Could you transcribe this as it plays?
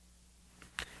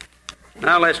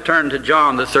Now let's turn to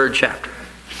John, the 3rd chapter.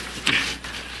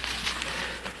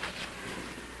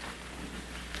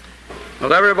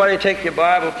 Will everybody take your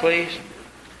Bible, please?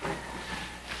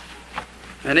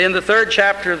 And in the 3rd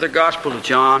chapter of the Gospel of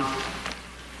John,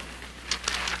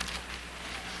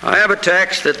 I have a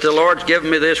text that the Lord's given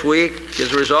me this week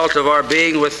as a result of our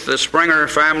being with the Springer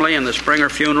family and the Springer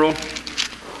funeral.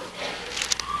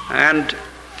 And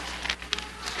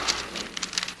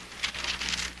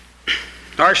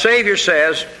our Savior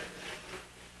says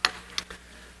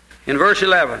in verse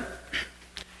 11,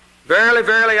 "Verily,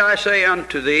 verily, I say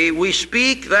unto thee, we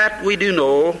speak that we do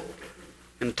know,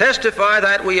 and testify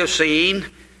that we have seen,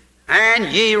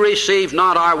 and ye receive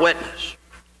not our witness.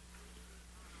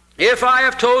 If I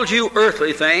have told you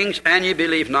earthly things, and ye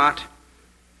believe not,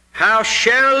 how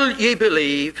shall ye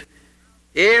believe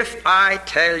if I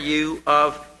tell you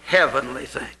of heavenly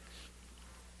things?"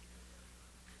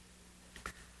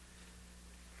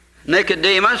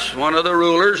 Nicodemus, one of the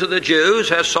rulers of the Jews,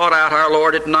 has sought out our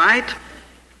Lord at night.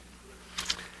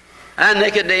 And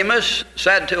Nicodemus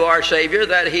said to our Savior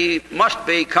that he must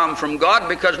be come from God,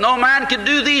 because no man can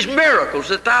do these miracles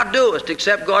that thou doest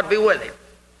except God be with him.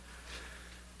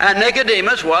 And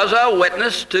Nicodemus was a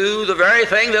witness to the very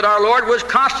thing that our Lord was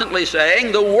constantly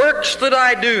saying, "The works that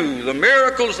I do, the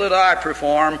miracles that I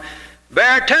perform,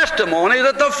 bear testimony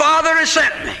that the Father has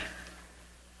sent me."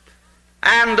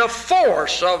 And the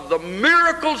force of the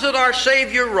miracles that our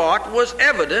Savior wrought was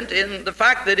evident in the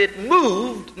fact that it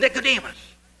moved Nicodemus.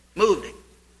 Moved him.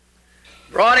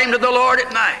 Brought him to the Lord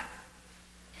at night.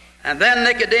 And then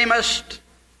Nicodemus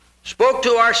spoke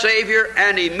to our Savior,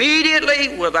 and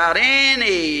immediately, without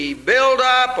any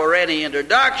build-up or any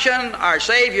introduction, our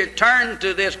Savior turned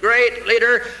to this great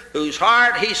leader whose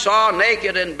heart he saw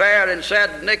naked and bare, and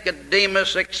said,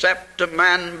 "Nicodemus, except a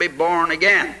man be born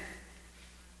again,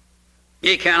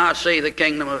 ye cannot see the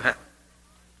kingdom of heaven."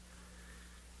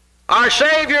 Our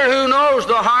Savior, who knows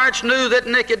the hearts, knew that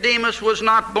Nicodemus was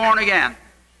not born again.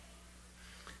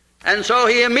 And so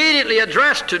he immediately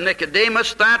addressed to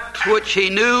Nicodemus that which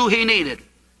he knew he needed.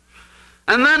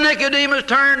 And then Nicodemus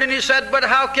turned and he said, "But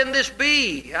how can this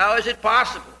be? How is it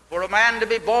possible for a man to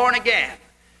be born again?"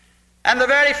 And the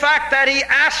very fact that he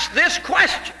asked this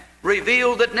question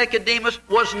revealed that Nicodemus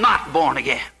was not born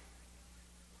again.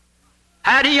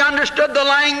 Had he understood the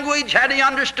language, had he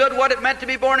understood what it meant to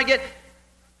be born again,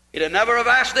 he'd have never have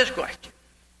asked this question.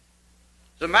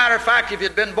 As a matter of fact, if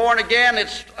he'd been born again,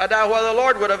 I doubt whether the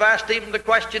Lord would have asked him the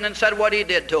question and said what he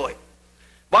did to him.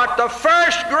 But the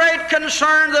first great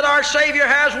concern that our Savior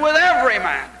has with every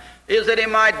man is that he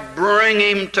might bring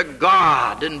him to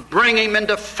God and bring him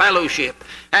into fellowship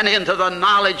and into the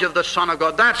knowledge of the Son of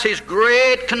God. That's his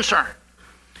great concern.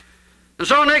 And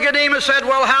so Nicodemus said,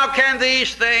 "Well, how can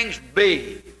these things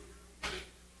be?"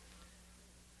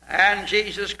 And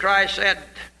Jesus Christ said,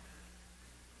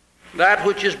 "That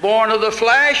which is born of the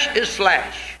flesh is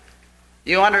flesh."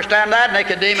 You understand that,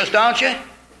 Nicodemus, don't you?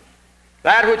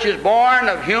 That which is born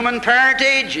of human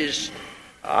parentage is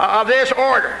of this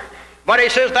order. But he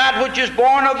says that which is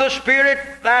born of the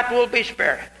Spirit, that will be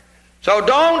spirit. So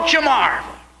don't you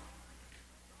marvel.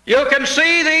 You can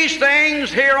see these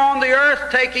things here on the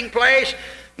earth taking place.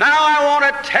 Now I want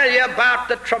to tell you about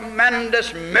the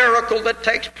tremendous miracle that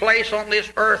takes place on this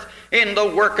earth in the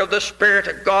work of the Spirit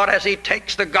of God as he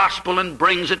takes the gospel and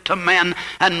brings it to men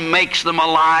and makes them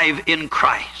alive in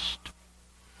Christ.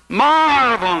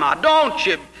 Marvel not. Don't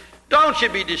you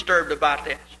be disturbed about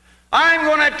this. I'm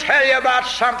going to tell you about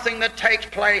something that takes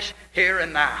place here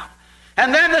and now.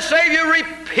 And then the Savior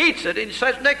repeats it. He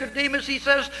says, Nicodemus, he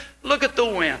says, look at the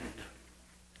wind.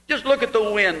 Just look at the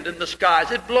wind in the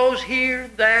skies. It blows here,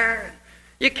 there.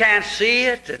 You can't see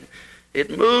it. And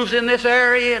it moves in this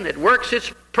area and it works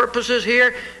its purposes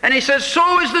here. And he says,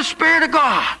 so is the Spirit of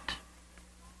God.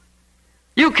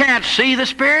 You can't see the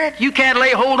Spirit. You can't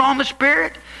lay hold on the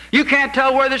Spirit. You can't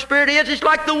tell where the Spirit is. It's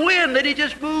like the wind that he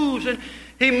just moves. And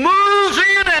he moves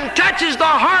in and touches the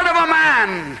heart of a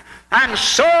man. And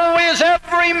so is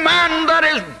every man that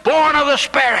is born of the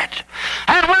Spirit.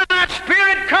 And when that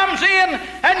Spirit comes in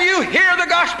and you hear the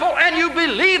gospel and you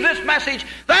believe this message,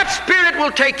 that Spirit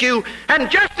will take you. And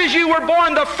just as you were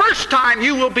born the first time,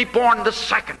 you will be born the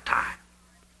second time.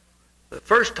 The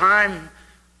first time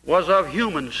was of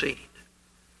human seed.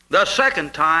 The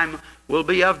second time will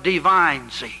be of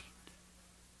divine seed.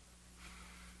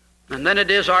 And then it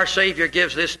is our Savior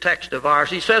gives this text of ours.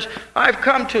 He says, I've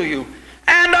come to you,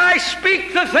 and I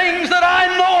speak the things that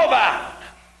I know about.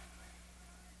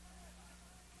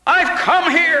 I've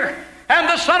come here, and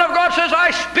the Son of God says,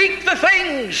 I speak the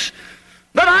things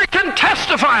that I can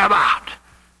testify about.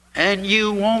 And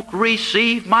you won't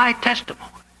receive my testimony.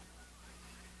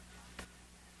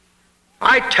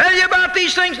 I tell you about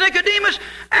these things, Nicodemus,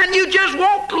 and you just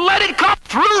won't let it come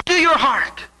through to your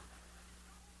heart.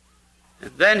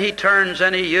 And then he turns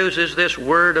and he uses this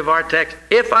word of our text.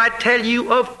 If I tell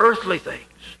you of earthly things,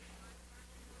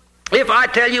 if I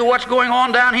tell you what's going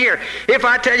on down here, if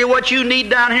I tell you what you need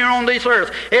down here on this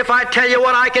earth, if I tell you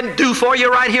what I can do for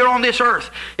you right here on this earth,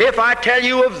 if I tell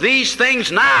you of these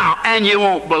things now and you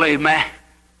won't believe me,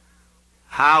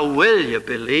 how will you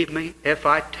believe me if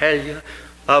I tell you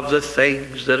of the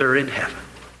things that are in heaven,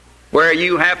 where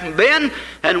you haven't been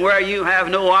and where you have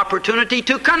no opportunity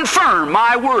to confirm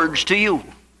my words to you?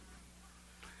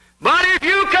 But if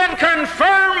you can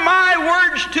confirm my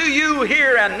words to you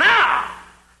here and now,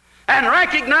 and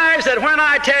recognize that when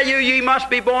I tell you ye must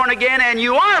be born again, and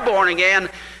you are born again,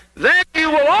 then you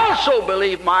will also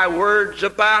believe my words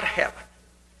about heaven.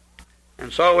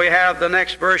 And so we have the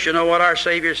next verse. You know what our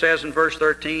Savior says in verse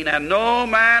 13, and no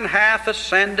man hath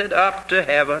ascended up to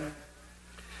heaven,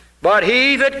 but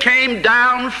he that came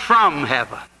down from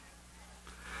heaven.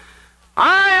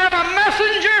 I am a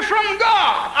messenger from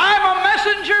God. I'm a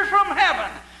messenger from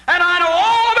heaven. And I know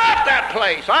all about that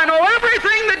place. I know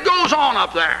everything that goes on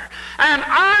up there. And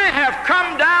I have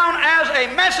come down as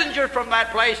a messenger from that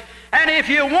place. And if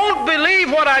you won't believe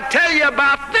what I tell you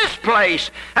about this place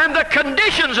and the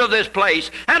conditions of this place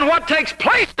and what takes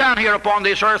place down here upon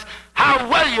this earth, how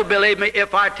will you believe me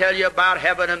if I tell you about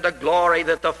heaven and the glory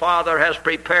that the Father has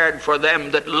prepared for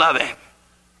them that love Him?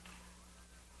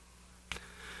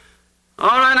 All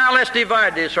right, now let's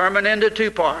divide this sermon into two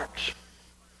parts.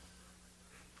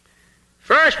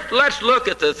 First, let's look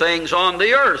at the things on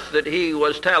the earth that he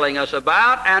was telling us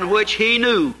about and which he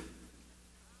knew.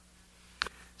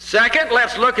 Second,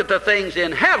 let's look at the things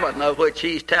in heaven of which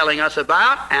he's telling us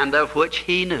about and of which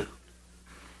he knew.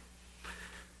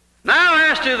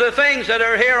 Now, as to the things that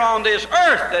are here on this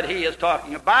earth that he is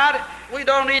talking about, we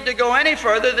don't need to go any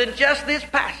further than just this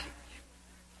passage.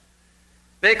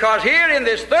 Because here in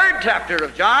this third chapter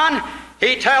of John,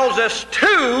 he tells us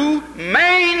two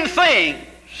main things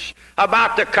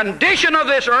about the condition of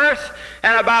this earth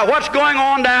and about what's going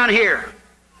on down here.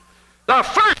 The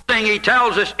first thing he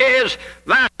tells us is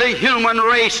that the human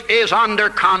race is under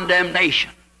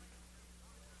condemnation.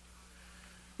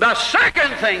 The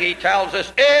second thing he tells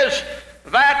us is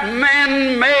that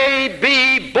men may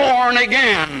be born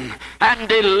again and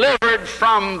delivered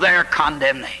from their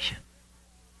condemnation.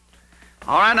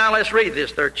 All right, now let's read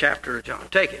this third chapter of John.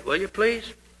 Take it, will you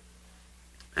please?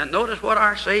 And notice what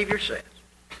our Savior says.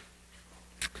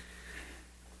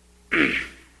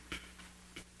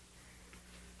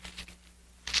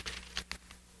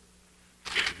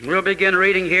 We'll begin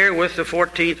reading here with the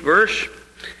 14th verse.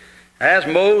 As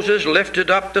Moses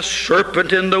lifted up the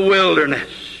serpent in the wilderness.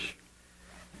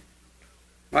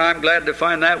 Well, I'm glad to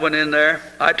find that one in there.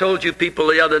 I told you people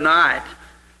the other night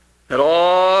that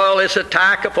all this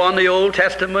attack upon the Old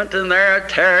Testament, and they're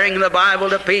tearing the Bible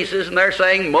to pieces, and they're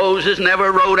saying Moses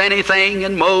never wrote anything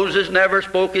and Moses never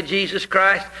spoke of Jesus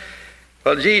Christ.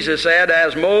 Well, Jesus said,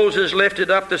 as Moses lifted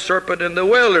up the serpent in the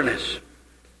wilderness.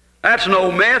 That's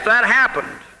no myth, that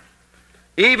happened.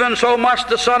 Even so must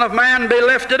the Son of Man be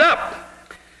lifted up,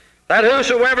 that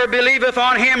whosoever believeth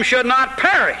on him should not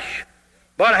perish,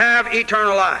 but have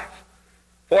eternal life.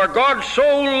 For God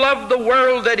so loved the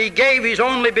world that he gave his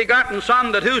only begotten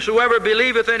Son, that whosoever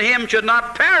believeth in him should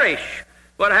not perish,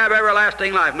 but have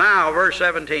everlasting life. Now, verse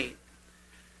 17.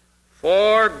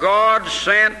 For God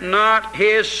sent not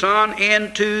his Son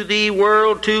into the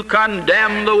world to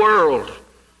condemn the world.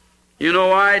 You know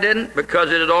why he didn't?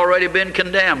 Because it had already been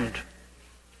condemned.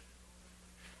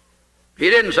 He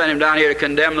didn't send him down here to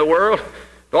condemn the world.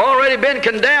 It had already been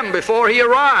condemned before he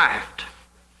arrived.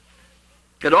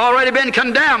 It had already been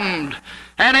condemned.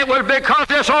 And it was because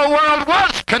this whole world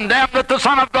was condemned that the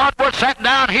Son of God was sent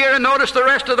down here. And notice the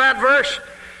rest of that verse.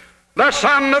 The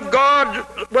Son of God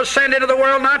was sent into the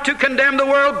world not to condemn the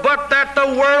world, but that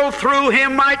the world through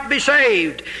him might be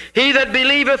saved. He that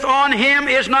believeth on him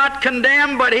is not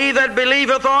condemned, but he that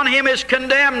believeth on him is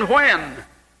condemned. When?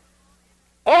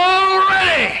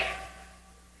 Already.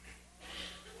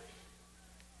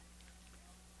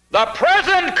 The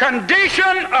present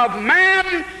condition of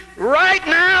man right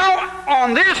now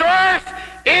on this earth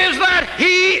is that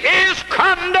he is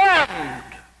condemned.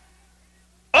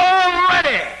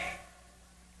 Already.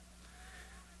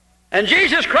 And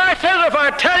Jesus Christ says, if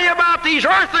I tell you about these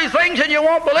earthly things and you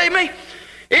won't believe me,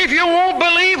 if you won't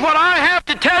believe what I have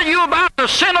to tell you about the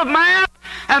sin of man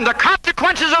and the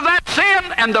consequences of that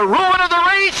sin and the ruin of the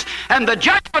race and the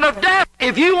judgment of death,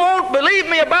 if you won't believe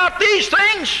me about these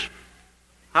things,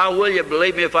 how will you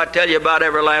believe me if I tell you about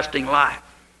everlasting life?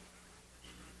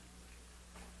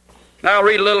 Now I'll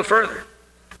read a little further.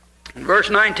 Verse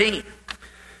 19.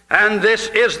 And this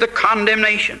is the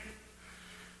condemnation,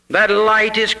 that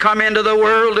light is come into the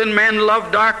world, and men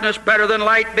love darkness better than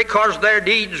light, because their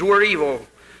deeds were evil.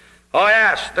 Oh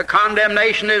yes, the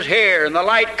condemnation is here, and the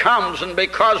light comes, and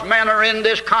because men are in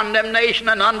this condemnation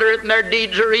and under it, and their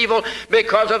deeds are evil,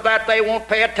 because of that they won't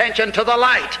pay attention to the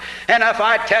light. And if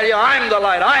I tell you I'm the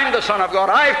light, I'm the Son of God,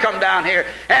 I've come down here,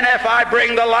 and if I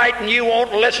bring the light and you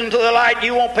won't listen to the light,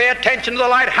 you won't pay attention to the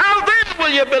light, how then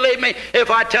will you believe me if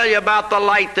I tell you about the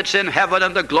light that's in heaven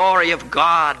and the glory of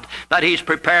God that He's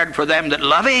prepared for them that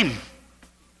love Him?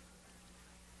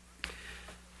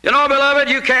 You know, beloved,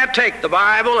 you can't take the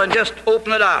Bible and just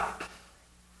open it up.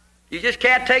 You just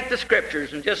can't take the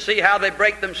Scriptures and just see how they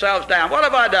break themselves down. What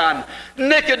have I done?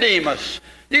 Nicodemus,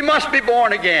 you must be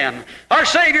born again. Our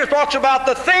Savior talks about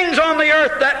the things on the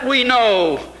earth that we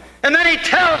know, and then He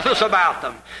tells us about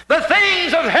them. The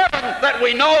things of heaven that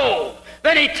we know,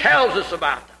 then He tells us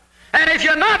about them. And if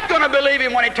you're not going to believe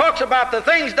Him when He talks about the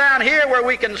things down here where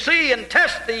we can see and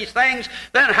test these things,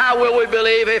 then how will we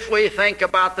believe if we think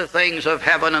about the things of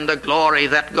heaven and the glory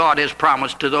that God has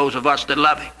promised to those of us that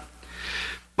love Him?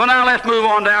 Well, now let's move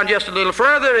on down just a little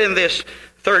further in this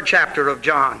 3rd chapter of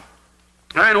John.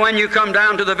 And when you come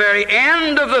down to the very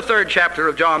end of the 3rd chapter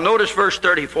of John, notice verse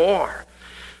 34.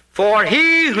 For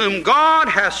he whom God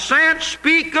hath sent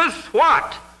speaketh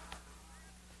what?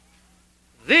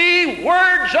 The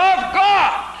words of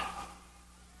God.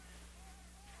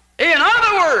 In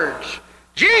other words,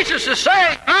 Jesus is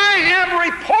saying, I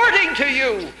am reporting to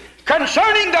you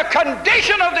concerning the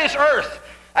condition of this earth.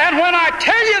 And when I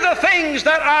tell you the things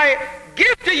that I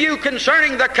give to you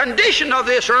concerning the condition of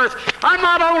this earth, I'm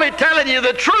not only telling you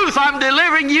the truth, I'm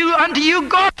delivering unto you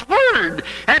God's word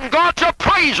and God's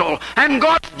appraisal and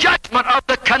God's judgment of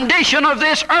the condition of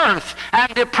this earth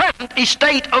and the present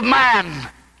estate of man.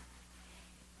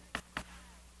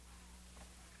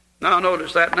 Now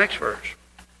notice that next verse.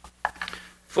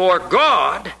 For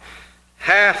God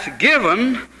hath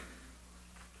given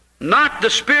not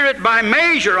the Spirit by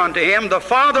measure unto him. The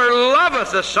Father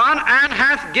loveth the Son, and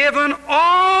hath given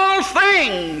all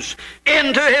things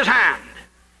into his hand.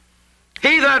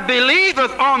 He that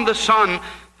believeth on the Son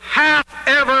hath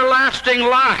everlasting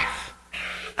life.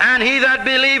 And he that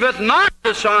believeth not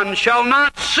the Son shall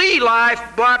not see life,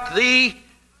 but the...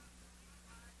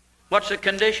 What's the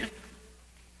condition?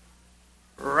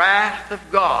 Wrath of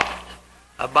God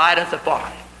abideth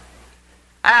upon him.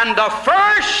 And the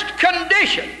first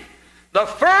condition, the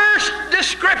first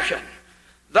description,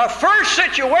 the first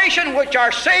situation which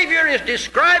our Savior is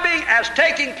describing as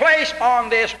taking place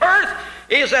on this earth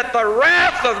is that the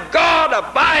wrath of God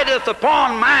abideth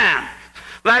upon man.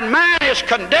 That man is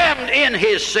condemned in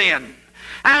his sin.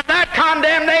 And that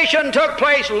condemnation took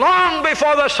place long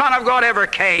before the Son of God ever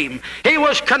came. He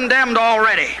was condemned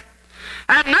already.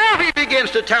 And now he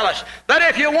begins to tell us that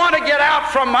if you want to get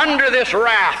out from under this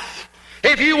wrath,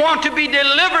 if you want to be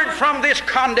delivered from this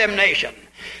condemnation,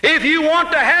 if you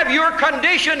want to have your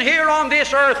condition here on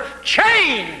this earth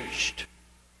changed,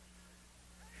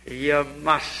 you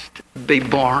must be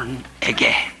born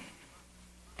again.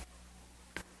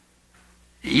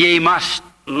 Ye must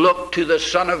look to the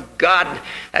Son of God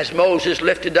as Moses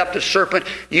lifted up the serpent.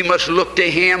 You must look to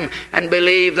him and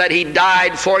believe that he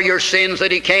died for your sins,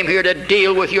 that he came here to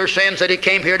deal with your sins, that he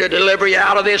came here to deliver you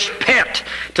out of this pit,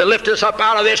 to lift us up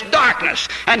out of this darkness,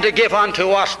 and to give unto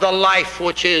us the life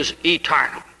which is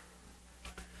eternal.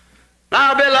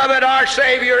 Now, beloved, our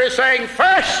Savior is saying,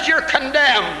 first you're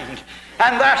condemned.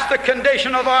 And that's the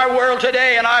condition of our world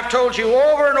today. And I've told you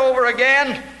over and over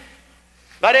again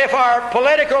that if our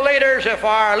political leaders, if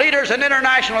our leaders in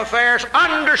international affairs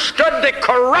understood the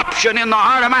corruption in the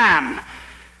heart of man,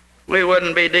 we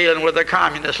wouldn't be dealing with the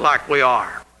communists like we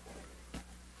are.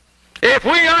 If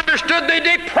we understood the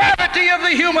depravity of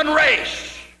the human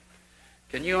race,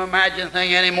 can you imagine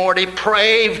anything any more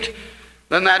depraved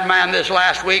than that man this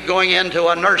last week going into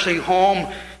a nursing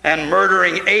home and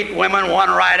murdering 8 women, one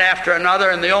right after another,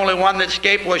 and the only one that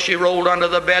escaped was she rolled under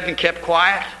the bed and kept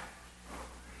quiet?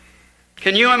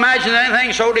 Can you imagine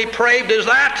anything so depraved as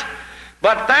that?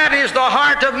 But that is the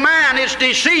heart of man. It's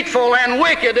deceitful and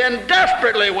wicked and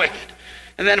desperately wicked.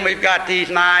 And then we've got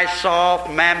these nice, soft,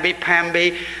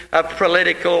 mamby-pamby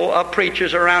political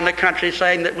preachers around the country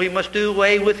saying that we must do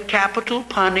away with capital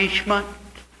punishment.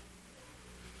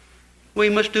 We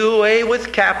must do away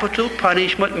with capital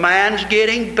punishment. Man's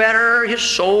getting better. His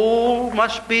soul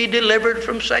must be delivered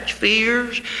from such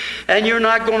fears. And you're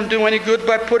not going to do any good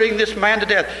by putting this man to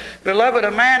death. Beloved,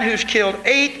 a man who's killed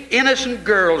 8 innocent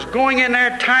girls, going in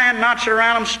there, tying knots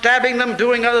around them, stabbing them,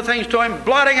 doing other things to him,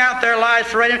 blotting out their lives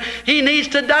for him, he needs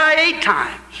to die 8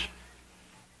 times.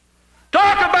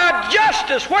 Talk about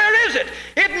justice. Where is it?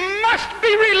 It must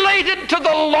be related to the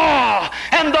law,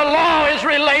 and the law is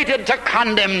related to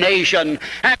condemnation.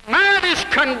 And man is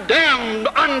condemned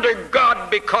under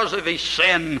God because of his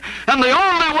sin. And the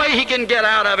only way he can get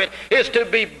out of it is to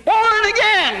be born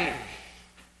again.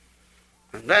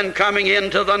 And then coming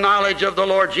into the knowledge of the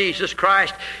Lord Jesus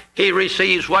Christ, he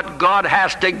receives what God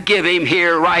has to give him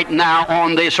here right now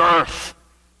on this earth.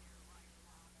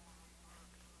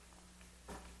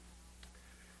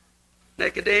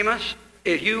 Nicodemus,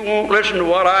 if you won't listen to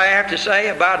what I have to say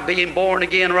about being born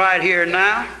again right here and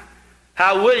now,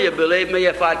 how will you believe me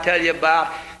if I tell you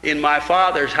about in my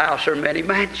Father's house are many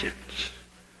mansions?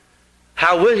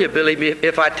 How will you believe me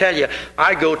if I tell you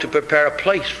I go to prepare a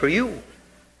place for you?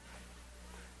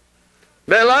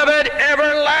 Beloved,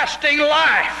 everlasting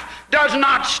life does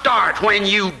not start when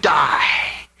you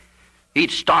die. It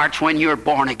starts when you're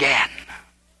born again.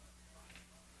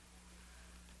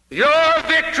 Your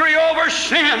victory over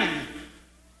sin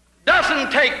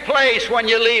doesn't take place when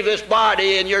you leave this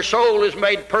body and your soul is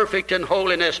made perfect in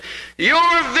holiness.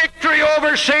 Your victory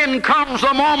over sin comes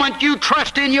the moment you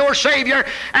trust in your Savior,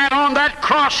 and on that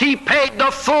cross he paid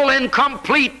the full and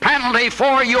complete penalty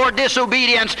for your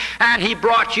disobedience, and he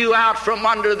brought you out from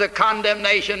under the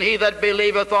condemnation. He that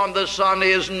believeth on the Son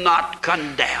is not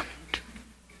condemned.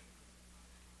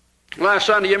 Last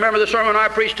Sunday, you remember the sermon I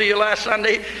preached to you last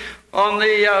Sunday on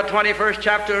the 21st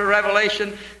chapter of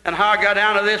Revelation, and how I got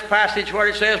down to this passage where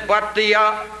it says, but the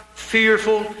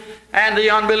fearful and the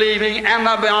unbelieving and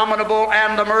the abominable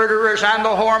and the murderers and the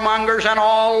whoremongers and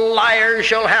all liars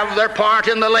shall have their part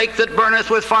in the lake that burneth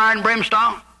with fire and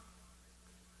brimstone.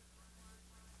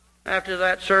 After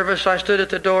that service, I stood at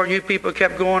the door, and you people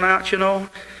kept going out, and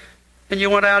you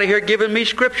went out of here giving me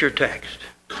scripture text.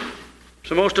 It's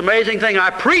the most amazing thing. I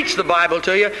preached the Bible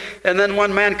to you, and then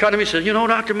one man come to me and said,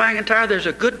 Dr. McIntyre, there's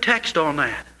a good text on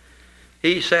that.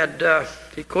 He said,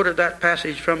 he quoted that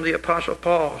passage from the Apostle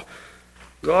Paul.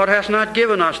 God has not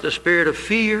given us the spirit of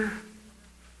fear,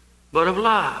 but of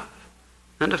love,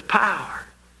 and of power,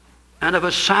 and of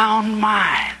a sound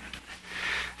mind.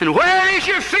 And where is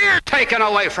your fear taken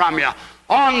away from you?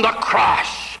 On the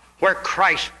cross, where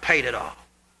Christ paid it all.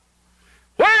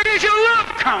 Where does your love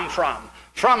come from?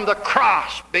 From the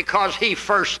cross, because he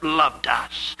first loved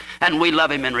us, and we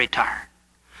love him in return.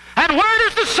 And where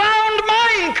does the sound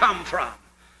mind come from?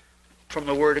 From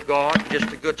the Word of God, just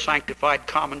the good sanctified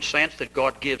common sense that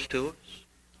God gives to us.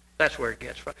 That's where it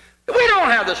gets from. We don't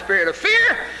have the spirit of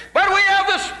fear, but we have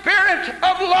the spirit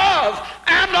of love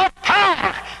and of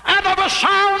power and of a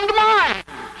sound mind.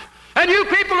 And you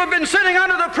people have been sitting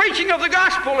under the preaching of the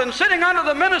gospel and sitting under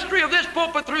the ministry of this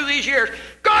pulpit through these years.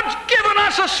 God's given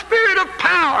us a spirit of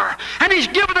power, and he's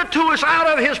given it to us out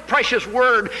of his precious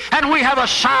word, and we have a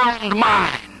sound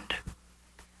mind.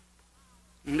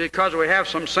 And because we have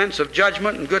some sense of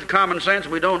judgment and good common sense,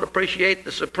 we don't appreciate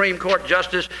the Supreme Court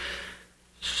Justice,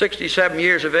 67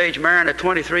 years of age, marrying a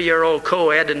 23-year-old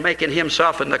co-ed and making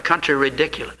himself and the country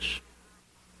ridiculous.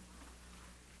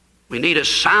 We need a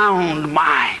sound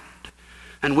mind.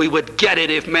 And we would get it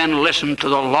if men listened to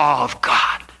the law of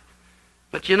God.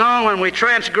 But when we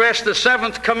transgress the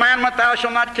seventh commandment, thou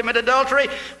shalt not commit adultery,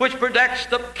 which protects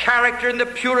the character and the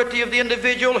purity of the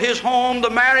individual, his home, the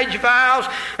marriage vows,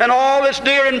 and all that's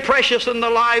dear and precious in the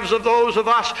lives of those of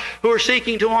us who are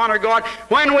seeking to honor God,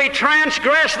 when we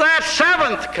transgress that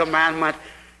seventh commandment,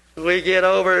 we get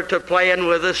over to playing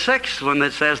with the sixth one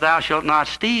that says, thou shalt not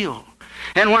steal.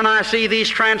 And when I see these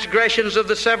transgressions of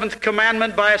the seventh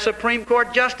commandment by a Supreme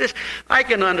Court justice, I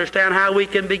can understand how we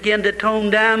can begin to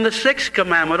tone down the sixth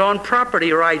commandment on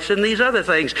property rights and these other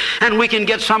things. And we can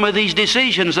get some of these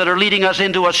decisions that are leading us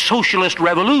into a socialist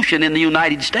revolution in the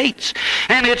United States.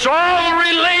 And it's all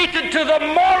related to the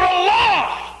moral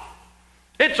law.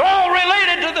 It's all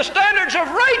related to the standards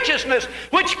of righteousness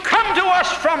which come to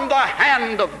us from the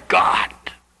hand of God.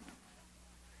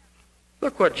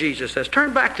 Look what Jesus says.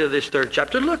 Turn back to this third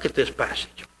chapter. Look at this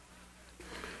passage.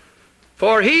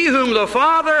 For he whom the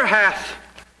Father hath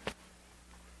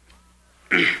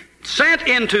sent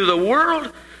into the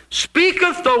world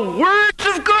speaketh the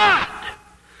words of God.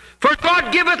 For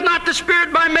God giveth not the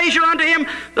Spirit by measure unto him.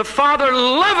 The Father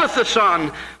loveth the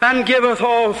Son, and giveth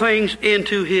all things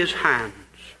into his hands.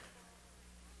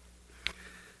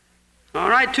 All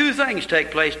right, two things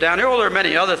take place down here. Well, there are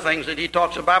many other things that he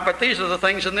talks about, but these are the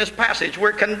things in this passage.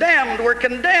 We're condemned. We're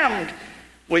condemned.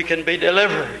 We can be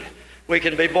delivered. We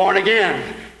can be born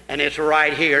again. And it's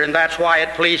right here. And that's why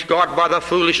it pleased God by the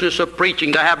foolishness of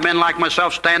preaching to have men like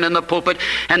myself stand in the pulpit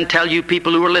and tell you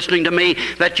people who are listening to me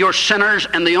that you're sinners,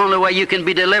 and the only way you can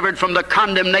be delivered from the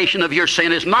condemnation of your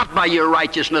sin is not by your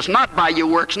righteousness, not by your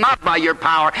works, not by your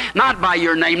power, not by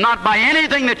your name, not by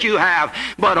anything that you have,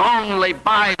 but only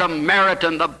by the merit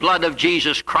and the blood of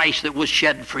Jesus Christ that was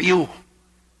shed for you.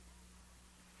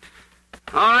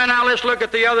 All right, now let's look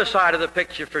at the other side of the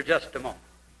picture for just a moment.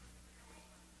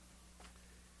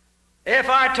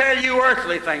 If I tell you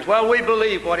earthly things, well, we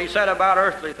believe what he said about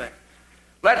earthly things.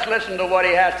 Let's listen to what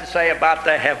he has to say about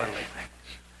the heavenly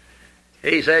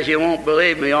things. He says you won't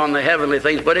believe me on the heavenly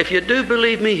things, but if you do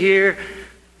believe me here,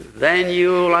 then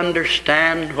you'll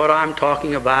understand what I'm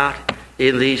talking about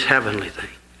in these heavenly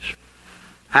things.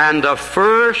 And the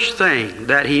first thing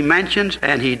that he mentions,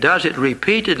 and he does it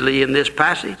repeatedly in this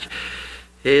passage,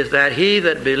 is that he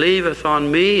that believeth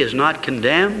on me is not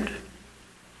condemned.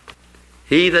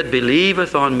 He that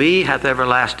believeth on me hath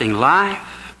everlasting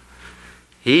life.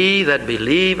 He that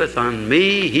believeth on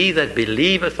me, he that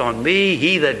believeth on me,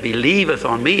 he that believeth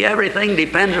on me. Everything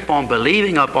depends upon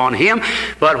believing upon him.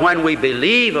 But when we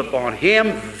believe upon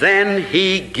him, then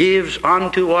he gives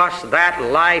unto us that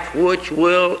life which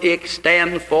will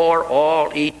extend for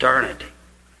all eternity.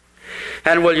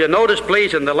 And will you notice,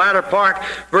 please, in the latter part,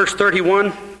 verse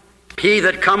 31, he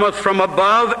that cometh from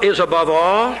above is above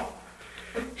all.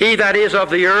 He that is of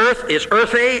the earth is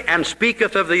earthy, and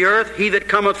speaketh of the earth. He that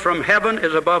cometh from heaven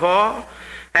is above all.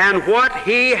 And what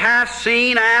he hath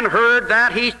seen and heard,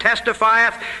 that he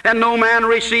testifieth, and no man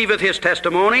receiveth his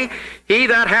testimony. He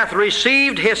that hath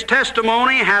received his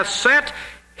testimony hath set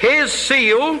his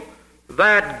seal,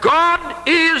 that God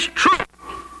is true.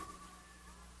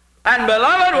 And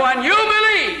beloved, when you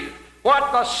believe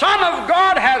what the Son of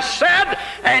God has said,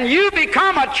 and you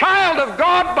become a child of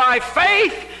God by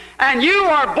faith, and you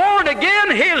are born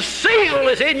again, his seal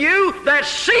is in you. That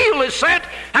seal is set,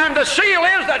 and the seal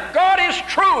is that God is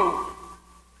true.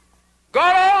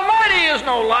 God Almighty is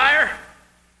no liar.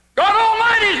 God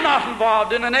Almighty is not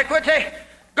involved in iniquity.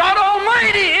 God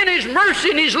Almighty, in his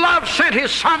mercy and his love, sent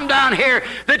his Son down here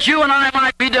that you and I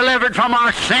might be delivered from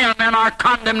our sin and our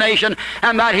condemnation,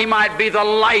 and that he might be the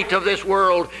light of this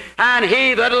world. And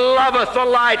he that loveth the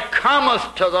light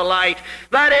cometh to the light,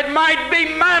 that it might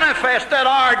be manifest that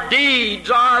our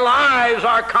deeds, our lives,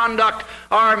 our conduct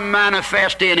are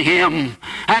manifest in him.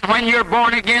 And when you're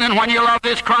born again and when you love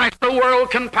this Christ, the world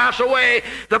can pass away.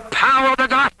 The power of the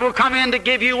gospel come in to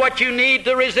give you what you need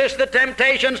to resist the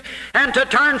temptations and to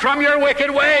turn from your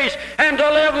wicked ways and to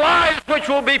live lives which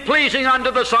will be pleasing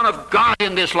unto the Son of God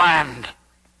in this land.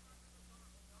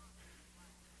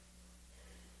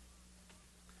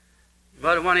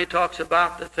 But when he talks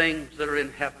about the things that are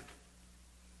in heaven,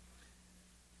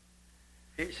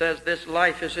 he says, this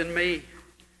life is in me.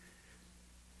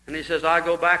 And he says, I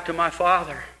go back to my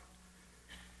Father.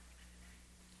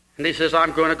 And he says,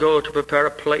 I'm going to go to prepare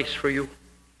a place for you.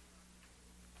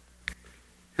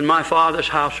 In my Father's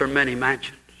house are many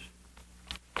mansions.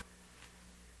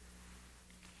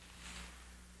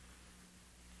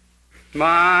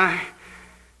 When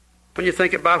you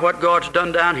think about what God's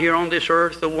done down here on this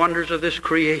earth, the wonders of this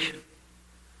creation,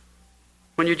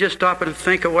 when you just stop and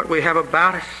think of what we have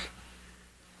about us,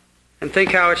 and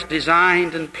think how it's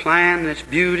designed and planned, and its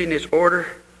beauty and its order.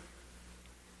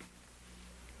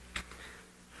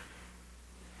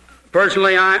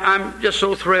 Personally, I'm just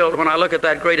so thrilled when I look at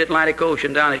that great Atlantic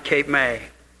Ocean down at Cape May.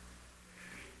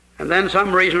 And then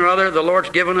some reason or other, the Lord's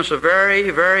given us a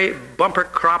very, very bumper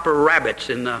crop of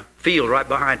rabbits in the field right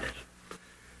behind us.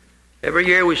 Every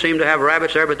year we seem to have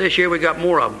rabbits there, but this year we got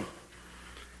more of them.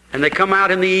 And they come out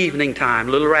in the evening time,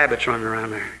 little rabbits running around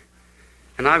there.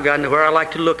 And I've gotten to where I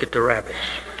like to look at the rabbits.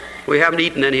 We haven't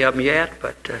eaten any of them yet,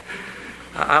 but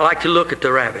I like to look at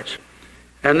the rabbits.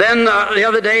 And then the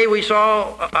other day we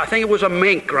saw, I think it was a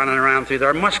mink running around through there,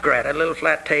 a muskrat, had a little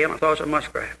flat tail. I thought it was a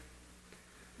muskrat.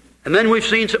 And then we've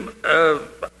seen some,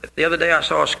 the other day I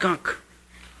saw a skunk.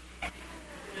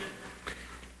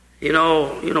 You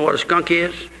know what a skunk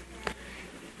is?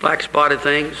 Black spotted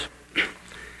things.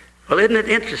 Well, isn't it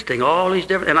interesting, all these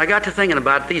different... And I got to thinking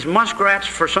about it. These muskrats,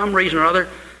 for some reason or other,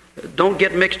 don't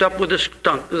get mixed up with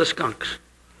the skunks.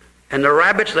 And the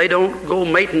rabbits, they don't go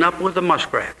mating up with the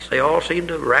muskrats. They all seem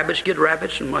to... Rabbits get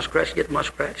rabbits and muskrats get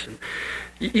muskrats. And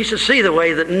you should see the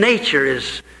way that nature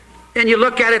is... And you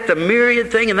look at it, the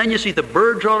myriad thing, and then you see the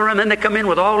birds all around, and then they come in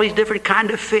with all these different kind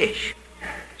of fish.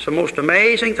 It's the most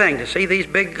amazing thing to see these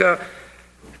big...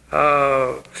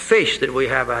 fish that we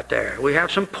have out there. We have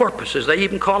some porpoises. They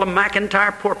even call them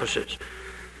McIntyre porpoises.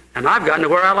 And I've gotten to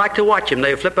where I like to watch them.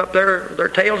 They flip up their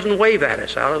tails and wave at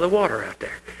us out of the water out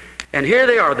there. And here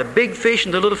they are, the big fish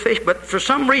and the little fish, but for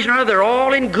some reason or other, they're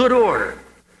all in good order.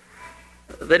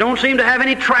 They don't seem to have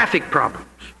any traffic problems.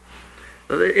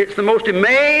 It's the most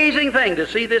amazing thing to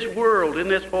see this world in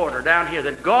this order down here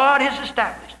that God has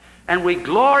established. And we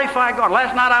glorify God.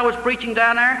 Last night I was preaching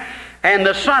down there, and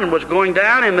the sun was going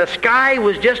down, and the sky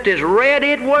was just as red.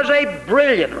 It was a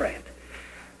brilliant red.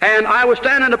 And I was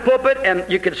standing in the pulpit, and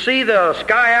you could see the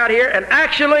sky out here, and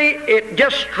actually it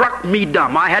just struck me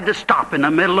dumb. I had to stop in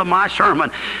the middle of my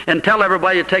sermon and tell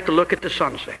everybody to take a look at the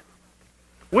sunset.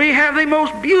 We have the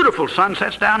most beautiful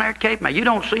sunsets down there at Cape May. You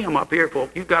don't see them up here,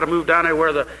 folks. You've got to move down there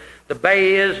where the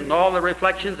bay is and all the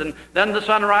reflections, and then the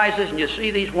sun rises, and you see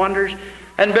these wonders.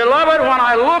 And beloved, when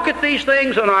I look at these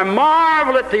things and I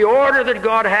marvel at the order that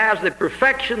God has, the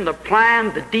perfection, the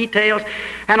plan, the details,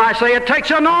 and I say it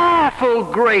takes an awful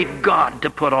great God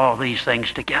to put all these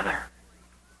things together.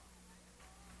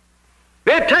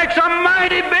 It takes a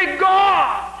mighty big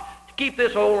God to keep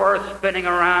this whole earth spinning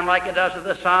around like it does with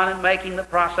the sun and making the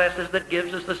processes that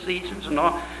gives us the seasons and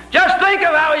all. Just think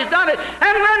of how he's done it. And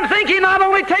then think he not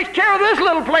only takes care of this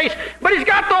little place, but he's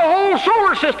got the whole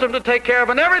solar system to take care of,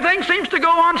 and everything seems to go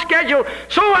on schedule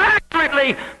so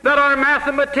accurately that our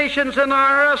mathematicians and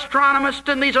our astronomists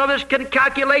and these others can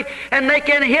calculate, and they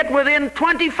can hit within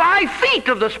 25 feet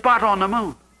of the spot on the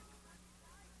moon.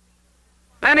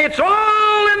 And it's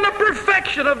all in the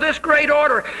perfection of this great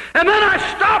order. And then I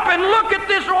stop and look at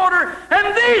this order,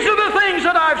 and these are the things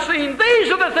that I've seen.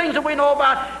 These are the things that we know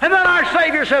about. And then our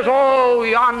Savior says, oh,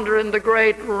 yonder in the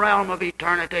great realm of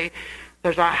eternity,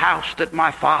 there's a house that my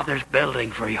Father's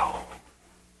building for you.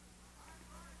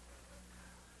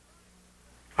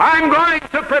 I'm going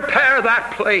to prepare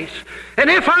that place. And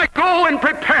if I go and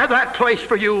prepare that place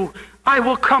for you, I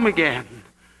will come again.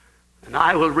 And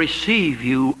I will receive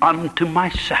you unto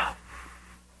myself,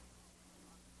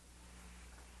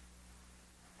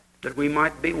 that we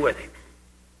might be with him.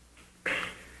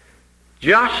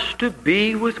 Just to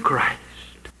be with Christ.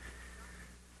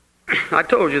 I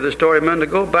told you the story a minute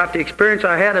ago about the experience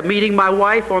I had of meeting my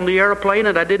wife on the airplane,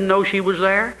 and I didn't know she was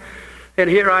there. And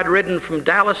here I'd ridden from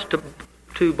Dallas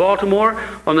to Baltimore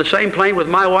on the same plane with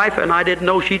my wife, and I didn't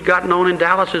know she'd gotten on in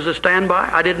Dallas as a standby.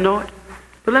 I didn't know it.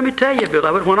 But let me tell you,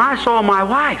 beloved, when I saw my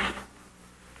wife,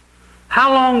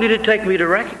 how long did it take me to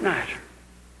recognize her?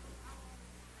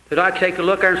 Did I take a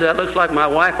look at her and say, that looks like my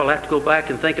wife, I'll have to go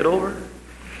back and think it over?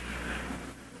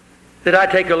 Did I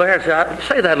take a look at her and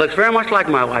say, that looks very much like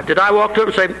my wife? Did I walk to her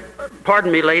and say,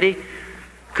 pardon me, lady,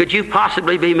 could you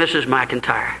possibly be Mrs.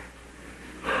 McIntyre?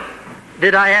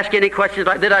 Did I ask any questions?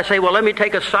 Did I say, well, let me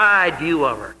take a side view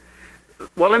of her?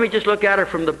 Well, let me just look at her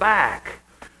from the back.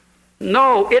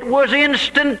 No, it was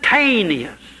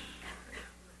instantaneous.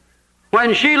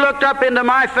 When she looked up into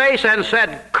my face and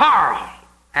said, Carl,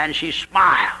 and she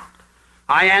smiled,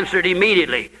 I answered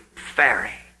immediately, Ferry.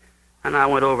 And I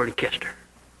went over and kissed her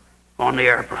on the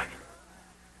airplane.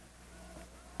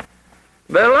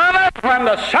 Beloved, when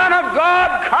the Son of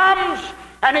God comes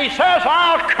and he says,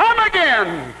 I'll come again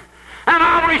and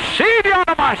I'll receive you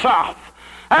unto myself.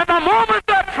 And the moment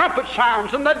that trumpet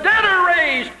sounds and the dead are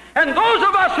raised, and those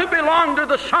of us who belong to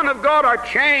the Son of God are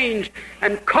changed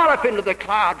and caught up into the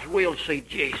clouds, we'll see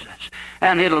Jesus.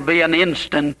 And it'll be an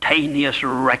instantaneous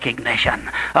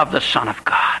recognition of the Son of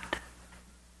God.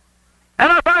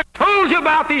 And if I've told you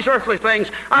about these earthly things,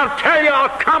 I'll tell you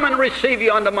I'll come and receive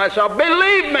you unto myself.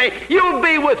 Believe me, you'll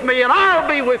be with me and I'll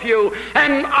be with you,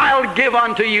 and I'll give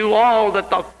unto you all that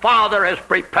the Father has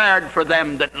prepared for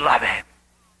them that love him.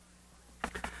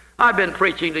 I've been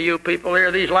preaching to you people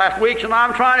here these last weeks, and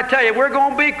I'm trying to tell you, we're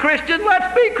going to be Christians.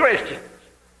 Let's be Christians.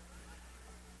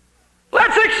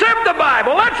 Let's accept the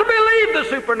Bible. Let's believe the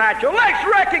supernatural. Let's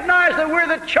recognize that we're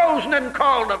the chosen and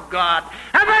called of God,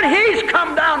 and that he's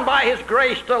come down by his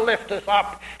grace to lift us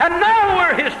up. And now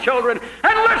we're his children.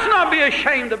 And let's not be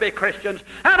ashamed to be Christians,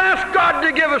 and ask God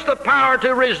to give us the power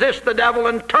to resist the devil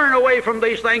and turn away from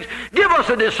these things. Give us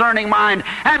a discerning mind,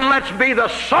 and let's be the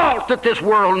salt that this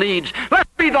world needs. Let's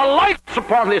be the lights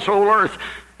upon this whole earth,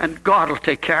 and God will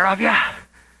take care of you.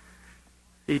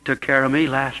 He took care of me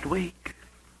last week.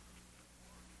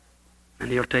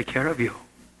 And he'll take care of you.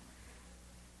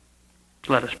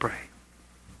 Let us pray.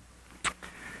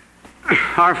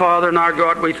 Our Father and our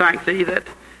God, we thank thee that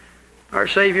our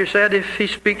Savior said if he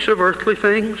speaks of earthly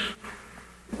things,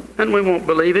 then we won't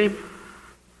believe him.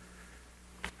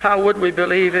 How would we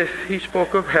believe if he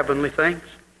spoke of heavenly things?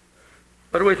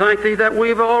 But we thank thee that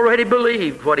we've already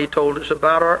believed what he told us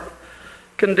about our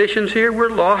conditions here. We're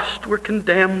lost, we're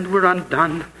condemned, we're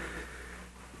undone.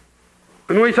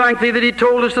 And we thank thee that he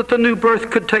told us that the new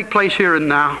birth could take place here and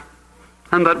now,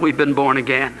 and that we've been born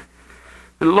again.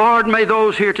 And Lord, may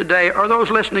those here today, or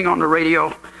those listening on the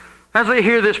radio, as they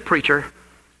hear this preacher,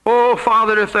 oh,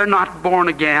 Father, if they're not born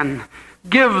again,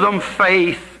 give them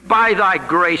faith. By thy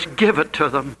grace, give it to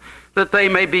them, that they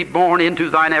may be born into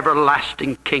thine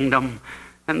everlasting kingdom.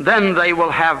 And then they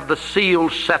will have the seal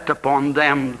set upon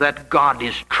them that God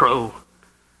is true,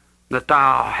 that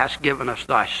thou hast given us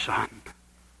thy Son.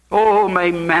 Oh,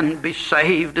 may men be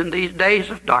saved in these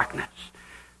days of darkness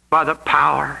by the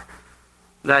power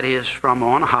that is from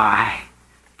on high.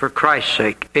 For Christ's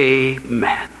sake,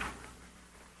 amen.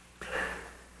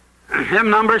 Hymn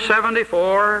number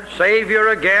 74, Savior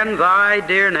again, thy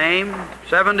dear name,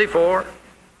 74.